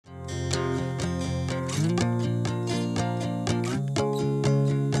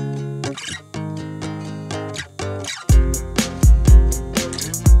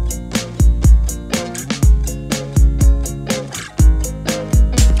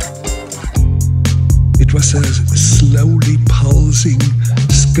was a slowly pulsing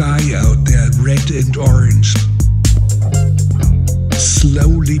sky out there, red and orange.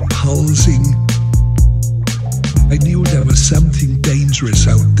 Slowly pulsing. I knew there was something dangerous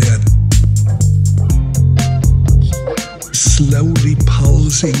out there. Slowly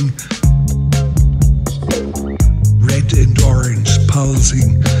pulsing. Red and orange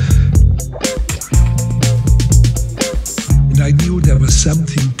pulsing. And I knew there was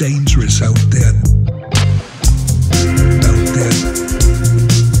something dangerous out there. Out there.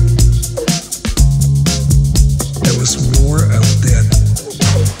 There was war out there.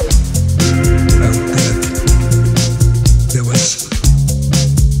 Out there. There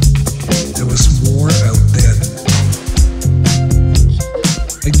was war out there.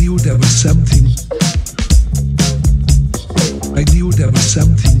 I knew there was something. I knew there was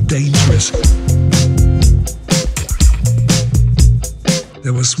something dangerous.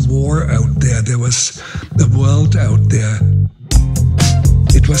 There was war out there. There was the world out there.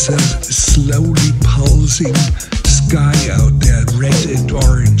 It was a slowly pulsing sky out there, red and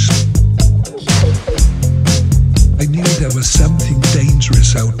orange. I knew there was something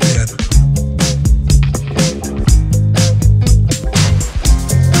dangerous out there.